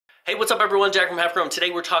Hey, what's up everyone? Jack from Half-Grown.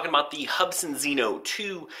 Today we're talking about the Hubsan Zino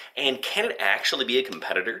 2 and can it actually be a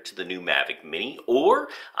competitor to the new Mavic Mini, or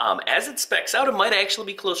as it specs out, it might actually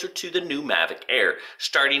be closer to the new Mavic Air,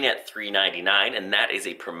 starting at $399, and that is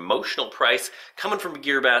a promotional price coming from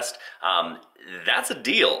GearBest. That's a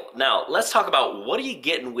deal. Now let's talk about what are you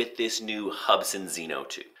getting with this new Hubsan Zino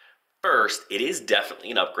 2. First, it is definitely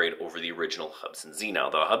an upgrade over the original Hubsan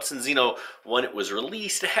Zino. The Hubsan Zino, when it was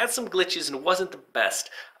released, it had some glitches and it wasn't the best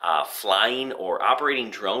flying or operating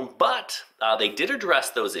drone, but they did address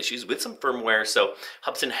those issues with some firmware, so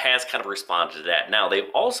Hubsan has kind of responded to that. Now, they've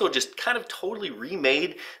also just kind of totally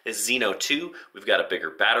remade this Zino 2. We've got a bigger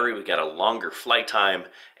battery, we've got a longer flight time,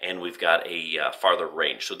 and we've got a farther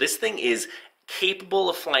range. So this thing is capable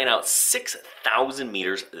of flying out 6,000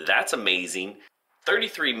 meters. That's amazing.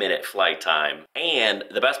 33-minute flight time, and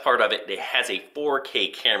the best part of it, it has a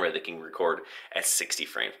 4K camera that can record at 60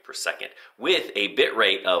 frames per second with a bit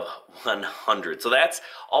rate of 100. So that's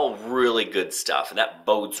all really good stuff, and that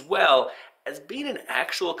bodes well as being an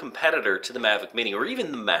actual competitor to the Mavic Mini or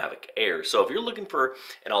even the Mavic Air. So if you're looking for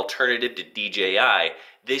an alternative to DJI,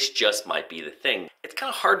 this just might be the thing. It's kind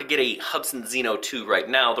of hard to get a Hubsan Zino 2 right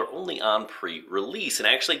now. They're only on pre-release, and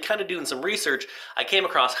actually kind of doing some research, I came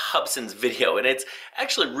across Hubsan's video, and it's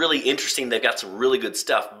actually really interesting. They've got some really good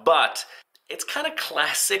stuff, but it's kind of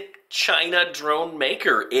classic China drone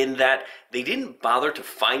maker in that they didn't bother to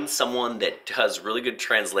find someone that does really good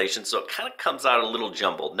translation, so it kind of comes out a little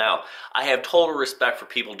jumbled. Now, I have total respect for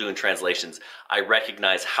people doing translations. I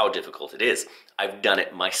recognize how difficult it is. I've done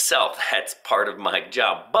it myself. That's part of my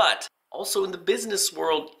job. But also in the business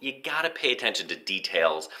world, you gotta pay attention to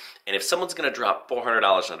details. And if someone's gonna drop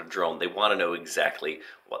 $400 on a drone, they wanna know exactly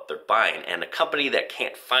what they're buying. And a company that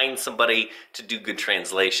can't find somebody to do good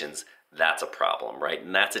translations, that's a problem, right?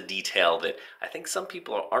 And that's a detail that I think some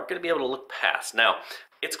people aren't going to be able to look past. Now,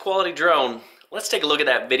 it's a quality drone. Let's take a look at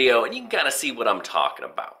that video and you can kind of see what I'm talking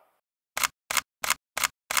about.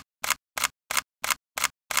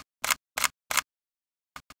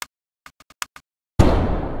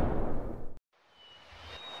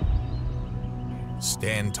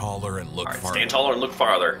 Stand taller and look farther. Stand taller and look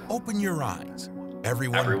farther. Open your eyes.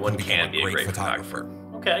 Everyone can be a great photographer.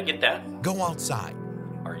 Okay, I get that. Go outside.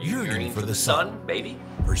 Are you yearning for the sun, baby?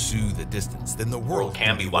 Pursue the distance, then the world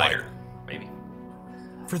can be wider, maybe.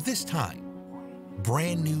 For this time,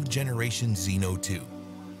 brand new generation Zino 2.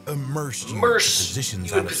 Immerse you in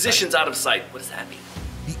positions out of sight. What does that mean?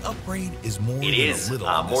 The upgrade is more than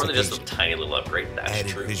just a tiny little upgrade. That's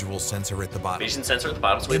added true. Visual sensor at the bottom. Vision sensor at the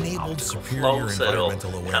bottom, so we have enabled optical superior flow, so it'll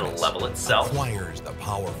environmental kind of level itself. Acquires the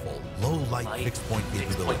powerful low light fixed point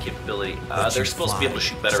capability. They're supposed to be able to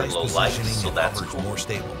shoot better in low light, so that's cool. More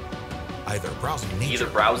stable. Either browsing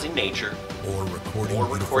nature or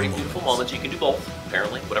recording beautiful moments. You can do both,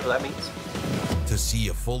 apparently, whatever that means. To see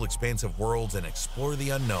a full expanse of worlds and explore the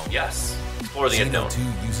unknown. Yes, explore the unknown.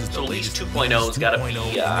 Zino 2 uses so the at least latest 2.0's got to be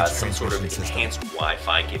some sort of system. enhanced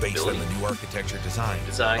Wi-Fi capability. Based on the new architecture design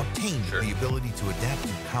obtained the ability to adapt to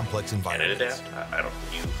complex environments. Can it adapt? I don't.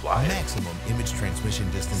 You fly. Maximum image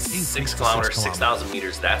transmission distance 6 kilometers, 6,000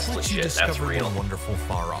 meters. That's legit. That's real. The wonderful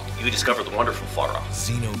far off. You discover the wonderful far off.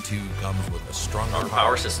 Zino 2 comes with a stronger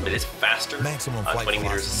power system. It is faster. Maximum 20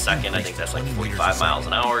 meters a second. I think that's like 45 miles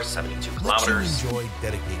an hour, 72 kilometers. Enjoy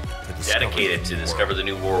dedicated to discover the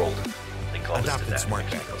new world. They call adopted this smart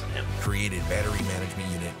battery, created battery management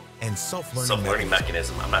unit, and self-learning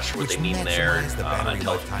mechanism. I'm not sure what they mean there.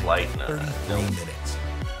 Intelligent flight. 33 minutes.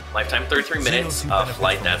 Lifetime 33 minutes of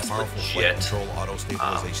flight. That's legit. Control auto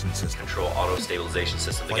stabilization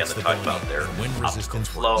system. Again, they're talking about their wind resistance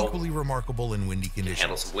flow. Equally remarkable in windy conditions.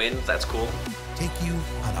 Handle some wind. That's cool. Take you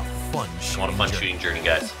on a fun shooting journey,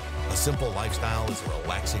 guys. A simple lifestyle is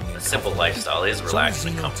relaxing and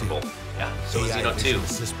comfortable. Yeah, so Zino 2.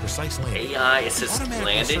 AI assist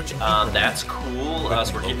landing. That's cool.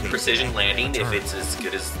 So we're getting precision landing. If it's as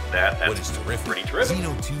good as that, that's pretty terrific.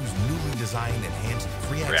 Zino 2's newly designed enhanced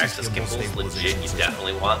three-axis gimbal legit. You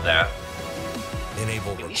definitely want that.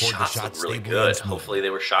 Enable these shots look really good. Hopefully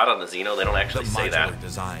they were shot on the Zino. They don't actually say that. The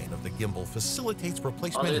design of the gimbal facilitates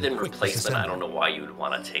replacement. Other than replacement, I don't know why you would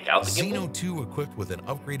want to take out the gimbal. Zino 2 equipped with an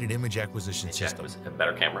upgraded image acquisition system. A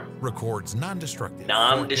better camera. Records non-destructive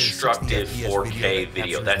 4K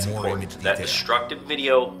video. That's important. That destructive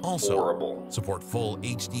video, horrible. Support full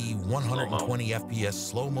HD 120 FPS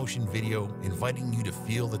slow motion video, inviting you to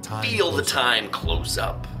feel the time. Feel the time close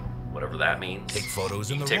up. whatever that means. Take photos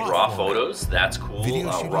you in can the take raw raw format. photos. That's cool.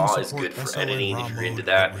 Raw is good for editing if you're into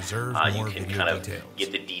that. You can kind of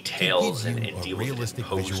get the details and deal with it in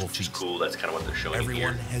post, which is cool. That's kind of what they're showing you here.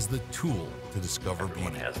 Everyone has the tool to discover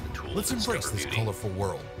beauty. Let's embrace this colorful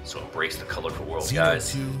world. So embrace the colorful world, Zino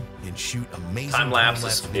guys. 2 can shoot amazing Time lapse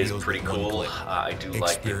is videos pretty with one cool. click. I do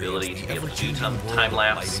like the ability to be able to do ever-changing world time of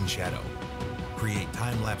lapse. light and shadow. Create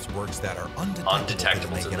time-lapse works that are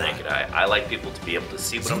Undetectable to the naked eye. I like people to be able to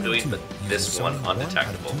see what I'm doing, but this one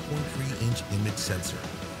undetectable. 2.3-inch image sensor.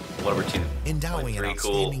 Whatever, Endowing 2.3, an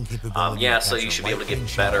cool. outstanding capability Yeah, to so you capture should be able to light get and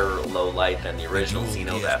shadow. better low light than the original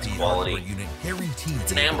Zino. That's DSP quality. hardware unit guaranteed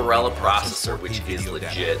It's an the Umbrella ability to process processor, which 4K is video data.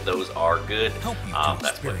 legit. Those are good. Help you to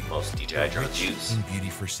That's what experience most DJI the drones rich use. in beauty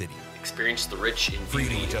for city. Experience the rich in Free to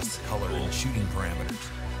beauty. adjust the color Cool. and shooting parameters.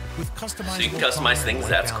 With customizable So you can color customize and things. white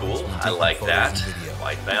That's balance cool. when I taking like photos that. and video.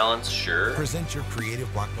 White balance, sure. Present your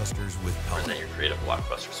creative blockbusters with color. Present your creative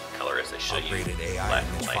blockbusters with color as they show you. Upgraded AI Black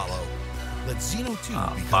image and white. follow. Let Zino 2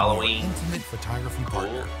 become following. your intimate photography Cool.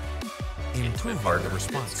 partner. Intimate Improving partner. the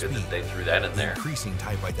response It's good speed. that they threw that in there. Increasing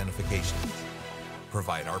type identifications.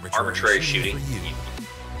 Provide Arbitrary shooting. for you.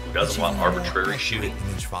 Who doesn't want Achieving more arbitrary accurate shooting?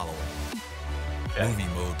 Image following. Okay. Movie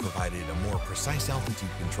mode provided a more precise altitude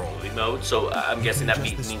control. Movie mode. So I'm guessing that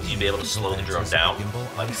means you'd be able to slow the drone down,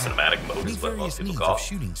 like cinematic mode is Meet what most various people needs call of it.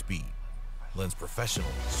 shooting speed. Lends professional,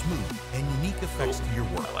 smooth, and unique effects to your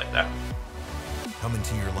work. I like that. Come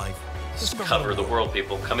into your life. Just discover cover the world,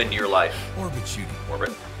 people. Come into your life. Orbit shooting.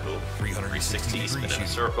 Orbit. Cool. 360 spin in a shooting.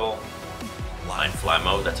 circle. Line fly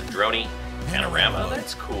mode. That's a droney. Panorama.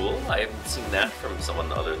 That's cool. I haven't seen that from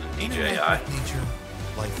someone other than DJI. Interact with nature,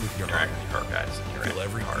 life with your heart. Interact with your heart, guys. Interact Feel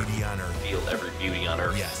every with your heart. beauty on Earth. Feel every beauty on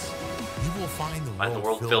Earth. Yes, you will find the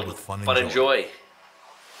World filled with fun and joy.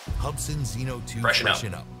 Hubsan Zino 2 Freshen up.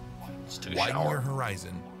 Freshen Up. Let's take a Widen your shower.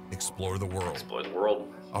 horizon. Explore the world. Explore the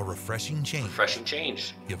world. A refreshing change. Refreshing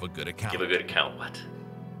change. Give a good account. Give a good account. What?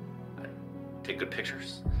 Take good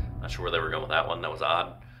pictures. Not sure where they were going with that one. That was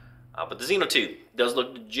odd. But the Zino 2 does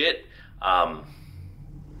look legit.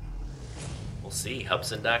 We'll see.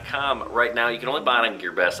 Hubsan.com. Right now, you can only buy it on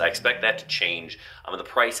GearBest. I expect that to change. The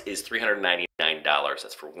price is $399.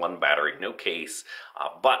 That's for one battery, no case.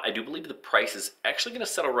 But I do believe the price is actually going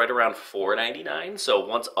to settle right around $499. So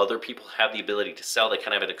once other people have the ability to sell, they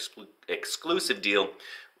kind of have an exclusive deal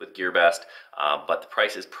with GearBest. But the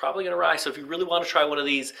price is probably going to rise. So if you really want to try one of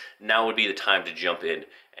these, now would be the time to jump in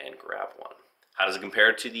and grab one. How does it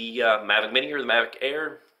compare to the Mavic Mini or the Mavic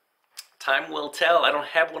Air? Time will tell. I don't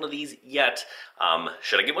have one of these yet.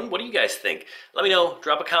 Should I get one? What do you guys think? Let me know.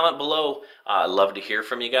 Drop a comment below. I'd love to hear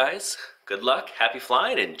from you guys. Good luck, happy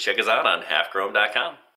flying, and check us out on halfchrome.com.